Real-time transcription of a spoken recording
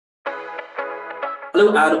Hello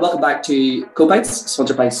and welcome back to Bytes,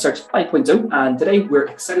 sponsored by Search 5.0. And today we're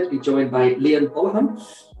excited to be joined by Holohan.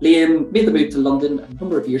 Liam made the move to London a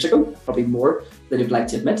number of years ago, probably more than he'd like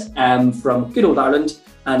to admit, from good old Ireland,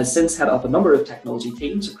 and has since head up a number of technology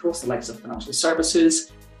teams across the likes of financial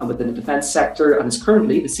services and within the defence sector, and is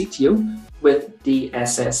currently the CTO with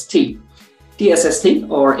DSST. DSST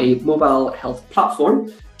are a mobile health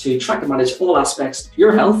platform to track and manage all aspects of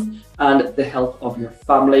your health and the health of your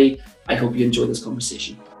family. I hope you enjoy this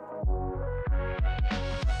conversation.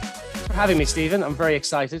 Thanks for having me, Stephen. I'm very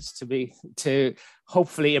excited to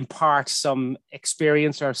hopefully impart some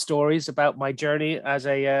experience or stories about my journey as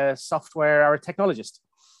a software or a technologist.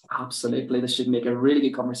 Absolutely. This should make a really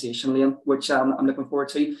good conversation, Liam, which I'm looking forward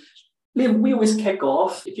to. Liam, we always kick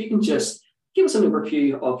off. If you can just give us an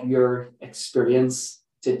overview of your experience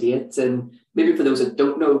to date, and maybe for those that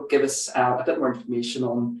don't know, give us a bit more information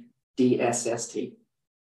on DSST.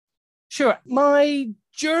 Sure. My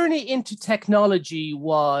journey into technology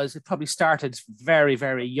it probably started very,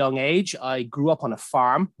 very young age. I grew up on a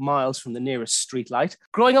farm, miles from the nearest streetlight.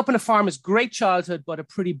 Growing up on a farm is great childhood, but a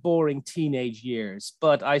pretty boring teenage years.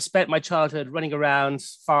 But I spent my childhood running around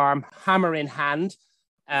farm, hammer in hand.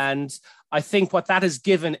 And I think what that has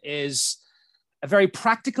given is a very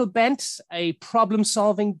practical bent, a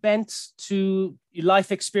problem-solving bent to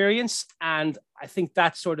life experience. And I think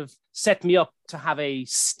that sort of set me up to have a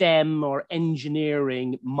STEM or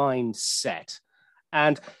engineering mindset.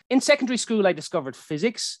 And in secondary school, I discovered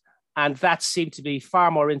physics, and that seemed to be far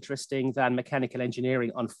more interesting than mechanical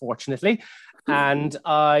engineering, unfortunately. And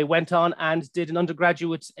I went on and did an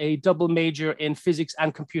undergraduate, a double major in physics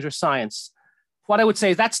and computer science. What I would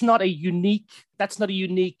say is that's not a unique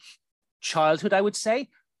childhood, I would say,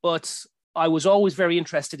 but I was always very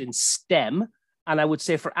interested in STEM. And I would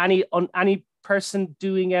say for any person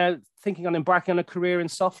thinking on embarking on a career in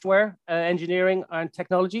software engineering and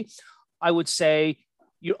technology, I would say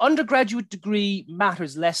your undergraduate degree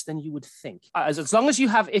matters less than you would think. As long as you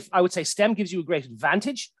have, I would say STEM gives you a great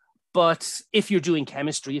advantage, but if you're doing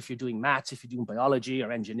chemistry, if you're doing maths, if you're doing biology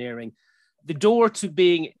or engineering, the door to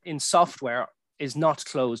being in software is not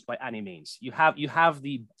closed by any means. You have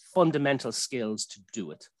the fundamental skills to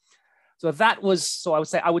do it. So I would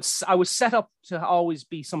say I was set up to always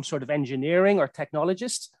be some sort of engineering or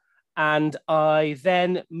technologist. And I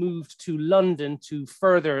then moved to London to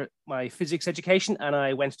further my physics education. And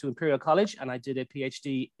I went to Imperial College and I did a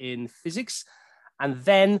PhD in physics. And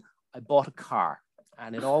then I bought a car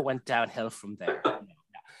and it all went downhill from there.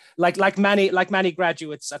 Like many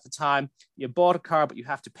graduates at the time, you bought a car, but you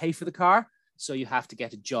have to pay for the car. So you have to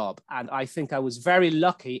get a job. And I think I was very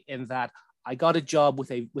lucky in that I got a job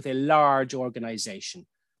with a large organization.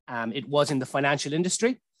 It was in the financial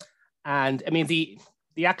industry. And I mean,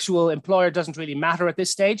 the actual employer doesn't really matter at this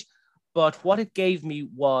stage, but what it gave me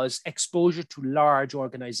was exposure to large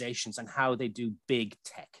organizations and how they do big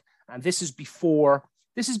tech. And this is before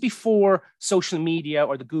social media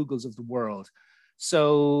or the Googles of the world.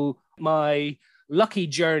 So my lucky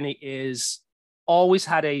journey is always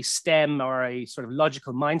had a STEM or a sort of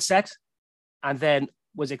logical mindset, and then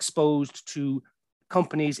was exposed to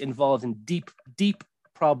companies involved in deep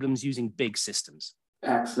problems using big systems.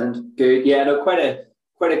 Excellent. Good. Yeah, no, quite a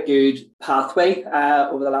good pathway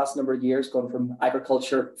over the last number of years, going from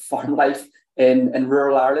agriculture, farm life in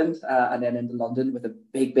rural Ireland, and then into London with a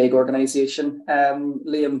big organization,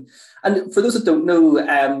 Liam. And for those that don't know,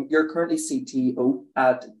 you're currently CTO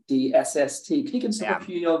at DSST. Can you give us an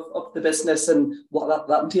overview of the business and what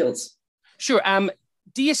that entails? Sure.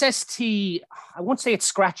 DSST, I won't say it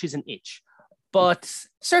scratches an itch, but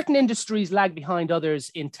certain industries lag behind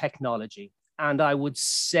others in technology. And I would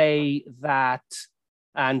say that,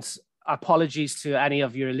 and apologies to any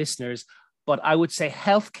of your listeners, but I would say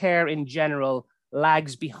healthcare in general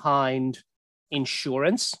lags behind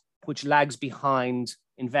insurance, which lags behind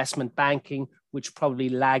investment banking, which probably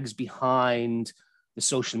lags behind the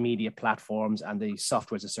social media platforms and the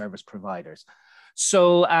software as a service providers.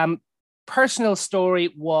 So personal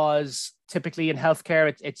story was typically in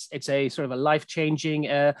healthcare, it's a sort of a life-changing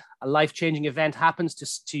event happens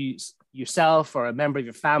to yourself or a member of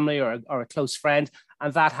your family or a close friend,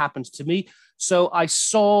 and that happened to me. So I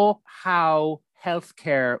saw how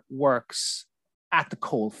healthcare works at the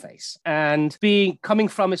coalface, and coming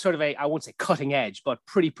from a sort of I won't say cutting edge, but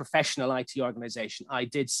pretty professional IT organization, I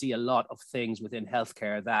did see a lot of things within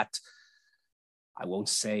healthcare that I won't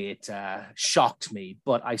say it shocked me,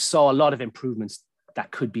 but I saw a lot of improvements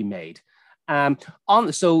that could be made.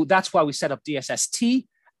 So that's why we set up DSST.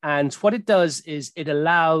 And what it does is it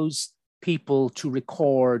allows people to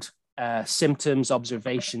record symptoms,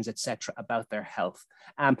 observations, etc., about their health.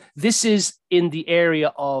 This is in the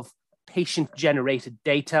area of patient-generated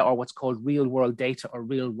data, or what's called real-world data or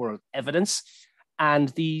real-world evidence.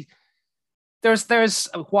 And there's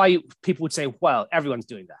why people would say, well, everyone's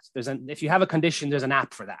doing that. If you have a condition, there's an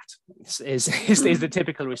app for that, is the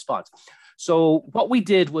typical response. So what we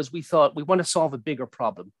did was we thought we want to solve a bigger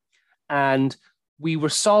problem. And we're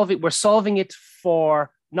solving it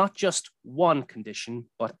for not just one condition,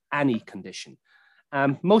 but any condition.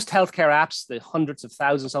 Most healthcare apps, the hundreds of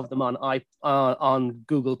thousands of them on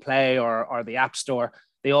Google Play or the App Store,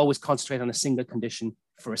 they always concentrate on a single condition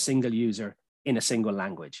for a single user in a single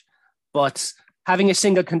language. But having a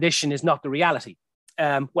single condition is not the reality.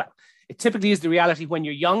 Well, it typically is the reality when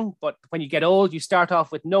you're young, but when you get old, you start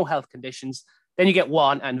off with no health conditions, then you get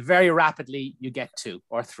one, and very rapidly you get 2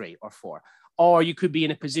 or 3 or 4. Or you could be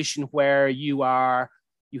in a position where you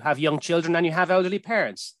have young children and you have elderly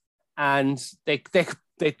parents, and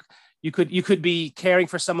you could be caring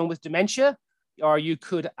for someone with dementia, or you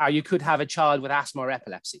could have a child with asthma or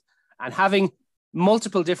epilepsy. And having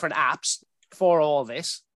multiple different apps for all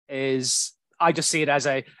this is, I just see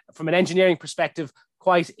it from an engineering perspective,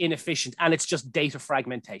 quite inefficient, and it's just data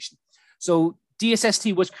fragmentation. So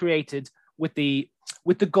DSST was created with the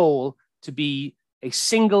goal to be a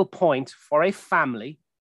single point for a family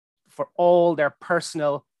for all their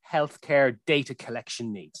personal healthcare data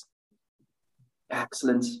collection needs.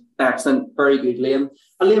 Excellent. Very good, Liam.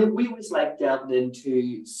 And Liam, we always like delving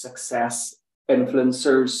into success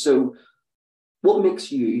influencers. So what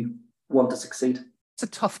makes you want to succeed? It's a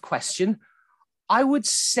tough question. I would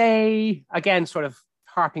say, again, sort of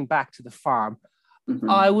harping back to the farm,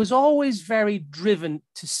 I was always very driven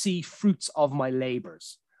to see fruits of my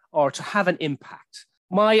labors or to have an impact.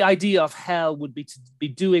 My idea of hell would be to be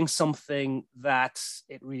doing something that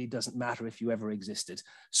it really doesn't matter if you ever existed.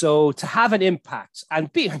 So to have an impact,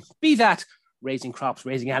 and be that raising crops,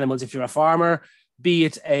 raising animals if you're a farmer, be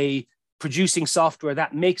it producing software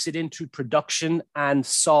that makes it into production and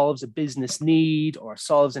solves a business need, or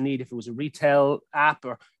solves a need if it was a retail app,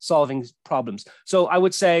 or solving problems. So I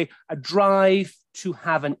would say a drive to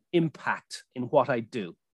have an impact in what I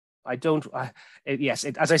do. As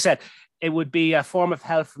I said, it would be a form of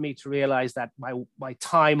hell for me to realize that my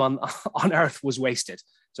time on Earth was wasted.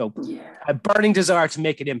 So a burning desire to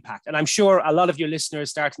make an impact. And I'm sure a lot of your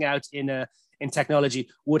listeners starting out in technology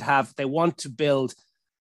they want to build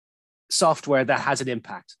software that has an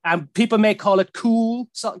impact. And people may call it cool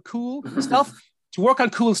stuff. To work on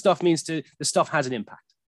cool stuff means the stuff has an impact.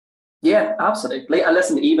 Yeah, absolutely. And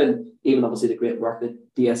listen, even obviously the great work that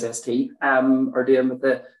DSST are doing with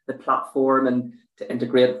the platform, and to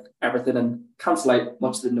integrate everything and cancel out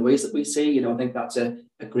much of the noise that we see. I think that's a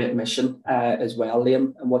great mission as well,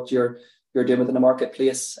 Liam, and what you're doing within the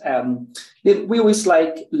marketplace. Liam, we always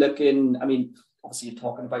like looking, obviously you're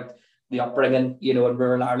talking about the upbringing, in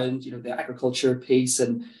rural Ireland, the agriculture piece,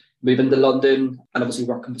 and moving to London, and obviously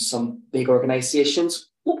working with some big organisations.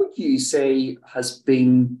 What would you say has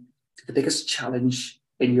been the biggest challenge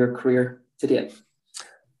in your career to date?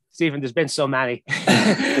 Stephen, there's been so many.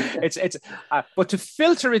 But to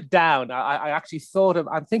filter it down, I actually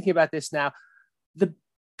I'm thinking about this now. The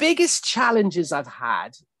biggest challenges I've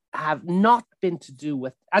had have not been to do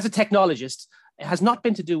with, as a technologist, it has not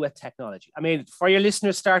been to do with technology. For your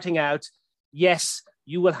listeners starting out, yes,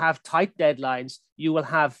 you will have tight deadlines. You'll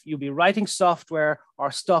be writing software,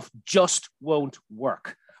 or stuff just won't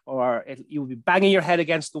work, or you'll be banging your head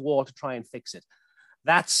against the wall to try and fix it.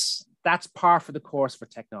 That's par for the course for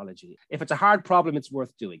technology. If it's a hard problem, it's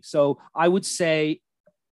worth doing. So I would say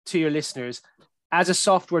to your listeners, as a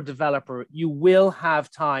software developer, you will have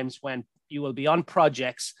times when you will be on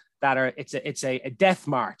projects that it's a death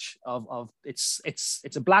march of it's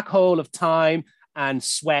a black hole of time and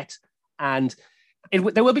sweat, and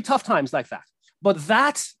there will be tough times like that. But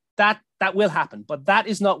that will happen. But that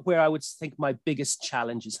is not where I would think my biggest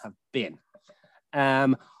challenges have been.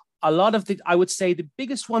 I would say the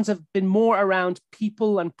biggest ones have been more around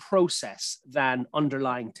people and process than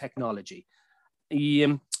underlying technology.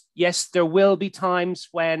 Yes, there will be times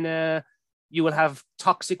when you will have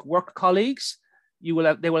toxic work colleagues. They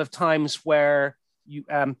will have times where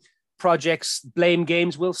projects blame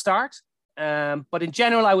games will start. But in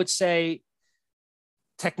general, I would say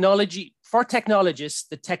for technologists,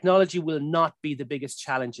 the technology will not be the biggest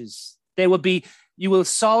challenges. You will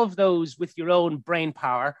solve those with your own brain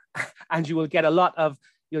power, and you will get a lot of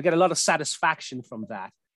satisfaction from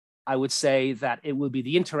that. I would say that it will be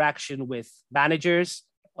the interaction with managers,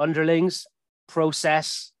 underlings,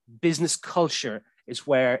 process, business culture is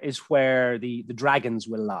where the dragons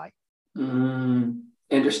will lie.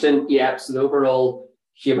 Interesting. Yeah. So the overall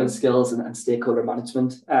human skills and stakeholder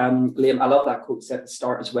management. Liam, I love that quote set at the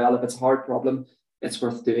start as well. If it's a hard problem, it's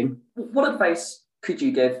worth doing. What advice could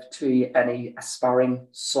you give to any aspiring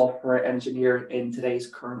software engineer in today's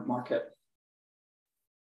current market?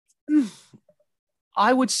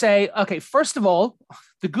 I would say, okay, first of all,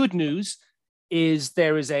 the good news is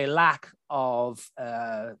there is a lack of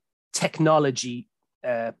technology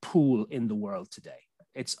pool in the world today.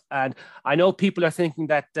 And I know people are thinking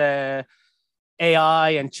that AI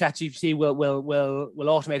and ChatGPT will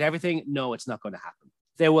automate everything. No, it's not going to happen.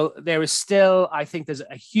 There is still, I think there's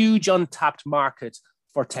a huge untapped market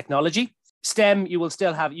for technology. STEM, you will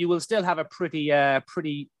still have a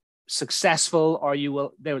pretty successful, or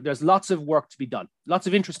there's lots of work to be done, lots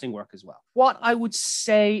of interesting work as well. What I would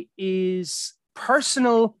say is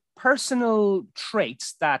personal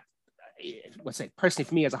traits that, let's say personally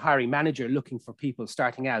for me as a hiring manager looking for people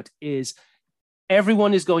starting out, is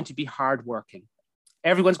everyone is going to be hardworking.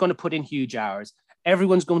 Everyone's going to put in huge hours.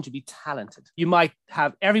 Everyone's going to be talented.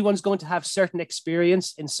 Everyone's going to have certain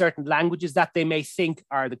experience in certain languages that they may think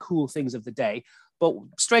are the cool things of the day. But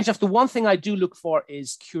strange enough, the one thing I do look for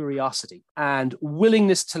is curiosity and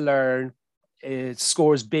willingness to learn. It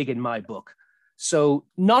scores big in my book. So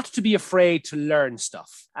not to be afraid to learn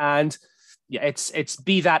stuff. And yeah, it's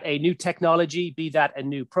be that a new technology, be that a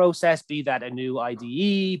new process, be that a new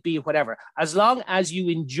IDE, be whatever. As long as you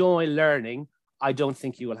enjoy learning, I don't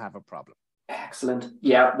think you will have a problem. Excellent.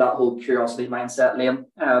 Yeah, that whole curiosity mindset, Liam.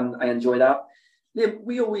 I enjoy that. Liam,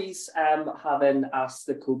 we always have asked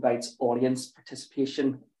the Bytes audience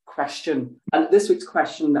participation question. And this week's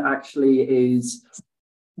question actually is,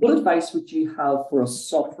 what advice would you have for a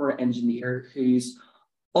software engineer who's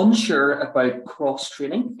unsure about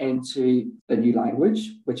cross-training into a new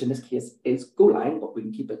language, which in this case is Golang, but we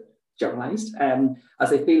can keep it generalized, as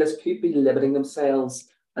they feel this could be limiting themselves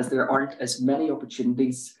as there aren't as many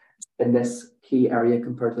opportunities in this key area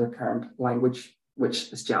compared to the current language,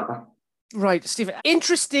 which is Java. Right, Stephen.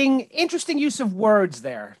 Interesting use of words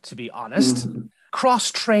there, to be honest.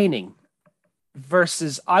 Cross-training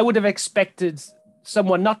versus, I would have expected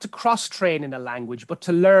someone not to cross-train in a language, but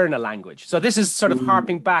to learn a language. So this is sort of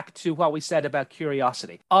harping back to what we said about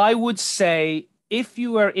curiosity. I would say if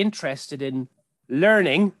you are interested in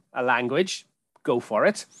learning a language, go for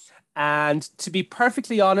it. And to be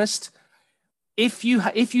perfectly honest, if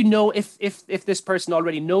this person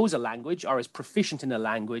already knows a language or is proficient in a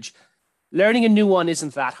language, learning a new one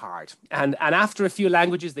isn't that hard. And after a few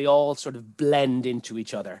languages, they all sort of blend into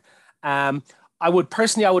each other. I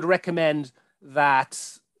would recommend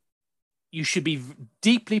that you should be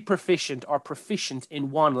deeply proficient or proficient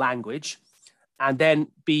in one language, and then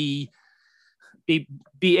be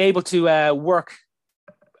able to work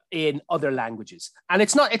in other languages. And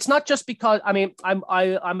it's not just because, I mean, I'm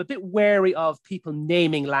a bit wary of people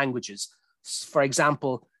naming languages. For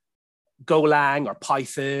example, Golang or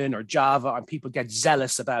Python or Java, and people get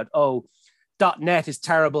zealous about, oh, .NET is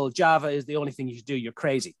terrible, Java is the only thing you should do, you're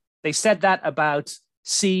crazy. They said that about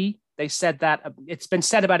C. They said that, it's been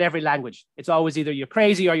said about every language. It's always either you're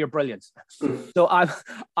crazy or you're brilliant. So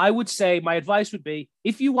I would say my advice would be,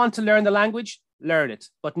 if you want to learn the language, learn it,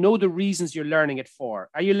 but know the reasons you're learning it for.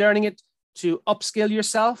 Are you learning it to upskill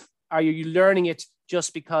yourself? Are you learning it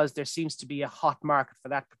just because there seems to be a hot market for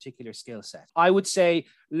that particular skill set? I would say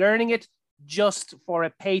learning it just for a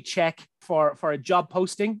paycheck, for a job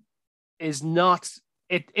posting, is not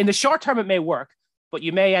it. In the short term, it may work, but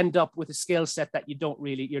you may end up with a skill set that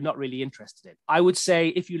you're not really interested in. I would say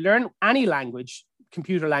if you learn any language,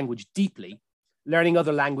 computer language, deeply, learning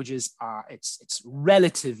other languages it's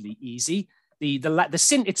relatively easy.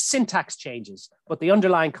 Its syntax changes, but the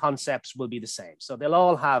underlying concepts will be the same. So they'll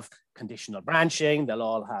all have conditional branching, they'll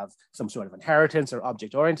all have some sort of inheritance or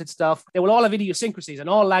object-oriented stuff. They will all have idiosyncrasies, and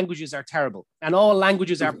all languages are terrible, and all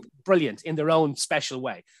languages are brilliant in their own special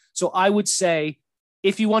way. So I would say,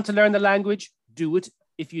 if you want to learn the language, do it.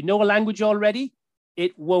 If you know a language already,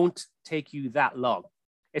 it won't take you that long.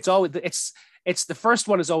 It's the first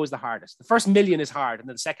one is always the hardest. The first million is hard, and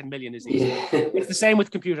then the second million is easy. It's the same with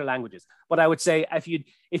computer languages. But I would say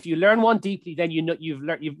if you learn one deeply, then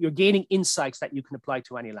you're gaining insights that you can apply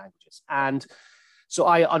to any languages. And so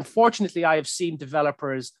unfortunately I have seen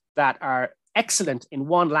developers that are excellent in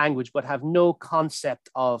one language but have no concept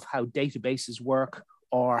of how databases work,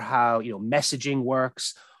 or how messaging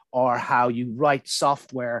works, or how you write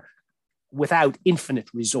software without infinite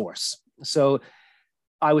resource. So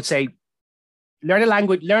I would say,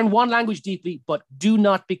 learn one language deeply, but do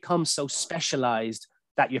not become so specialized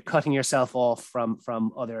that you're cutting yourself off from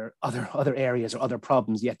other areas or other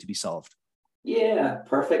problems yet to be solved. Yeah,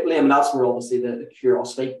 perfectly. I mean, that's where obviously the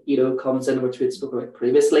curiosity, comes in, which we'd spoken about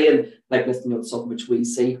previously. And like this, it's something which we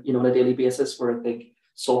see, on a daily basis, where I think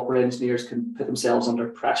software engineers can put themselves under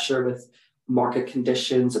pressure with market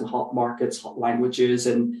conditions and hot markets, hot languages,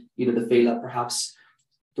 and, they feel that perhaps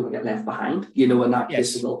don't get left behind, in that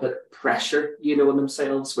case, a Yes. little bit of pressure, on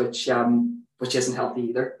themselves, which isn't healthy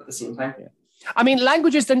either at the same time. Yeah. I mean,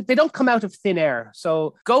 languages, they don't come out of thin air.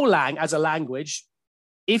 So Golang as a language,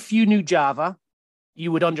 if you knew Java,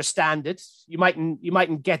 you would understand it. You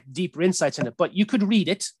mightn't get deeper insights in it, but you could read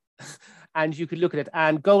it and you could look at it.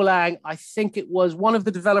 And Golang, I think it was one of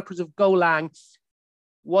the developers of Golang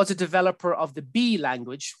was a developer of the B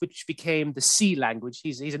language, which became the C language.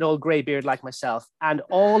 He's an old graybeard like myself. And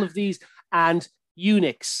all of these, and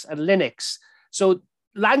Unix and Linux. So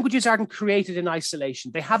languages aren't created in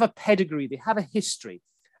isolation. They have a pedigree, they have a history,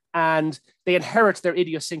 and they inherit their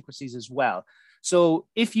idiosyncrasies as well. So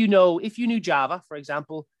if you knew Java, for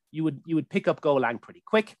example, you would pick up Golang pretty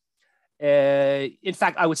quick. In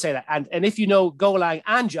fact, I would say that. And if you know Golang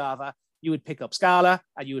and Java, you would pick up Scala,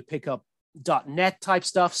 and you would pick up .NET type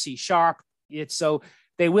stuff, C#. So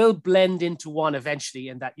they will blend into one eventually,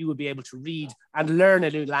 and that you will be able to read and learn a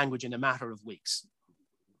new language in a matter of weeks.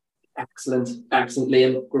 Excellent,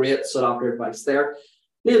 Liam. Great sought-after advice there.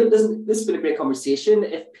 Liam, this has been a great conversation.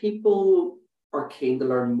 If people are keen to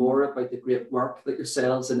learn more about the great work that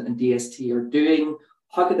yourselves and DST are doing,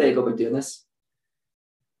 how could they go about doing this?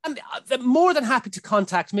 They're more than happy to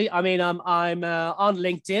contact me. I mean, I'm on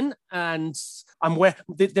LinkedIn, and I'm where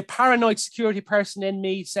the paranoid security person in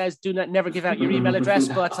me says, "Do not never give out your email address,"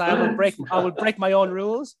 but I will break my own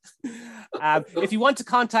rules. If you want to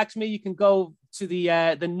contact me, you can go to the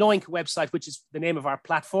Noink website, which is the name of our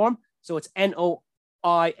platform. So it's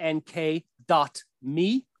noink.me.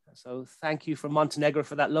 So thank you from Montenegro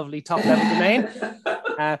for that lovely top level domain.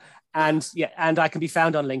 And I can be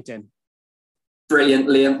found on LinkedIn. Brilliant,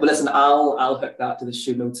 Liam. Well, listen, I'll hook that to the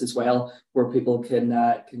show notes as well, where people can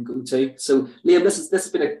go to. So, Liam, this has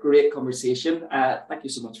been a great conversation. Thank you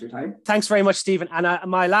so much for your time. Thanks very much, Stephen. And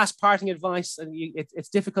my last parting advice, and it's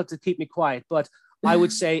difficult to keep me quiet, but I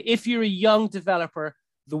would say if you're a young developer,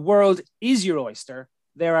 the world is your oyster.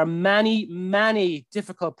 There are many, many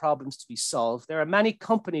difficult problems to be solved. There are many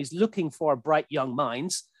companies looking for bright young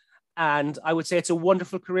minds, and I would say it's a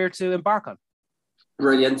wonderful career to embark on.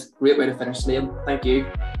 Brilliant. Great way to finish, Liam. Thank you.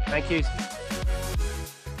 Thank you.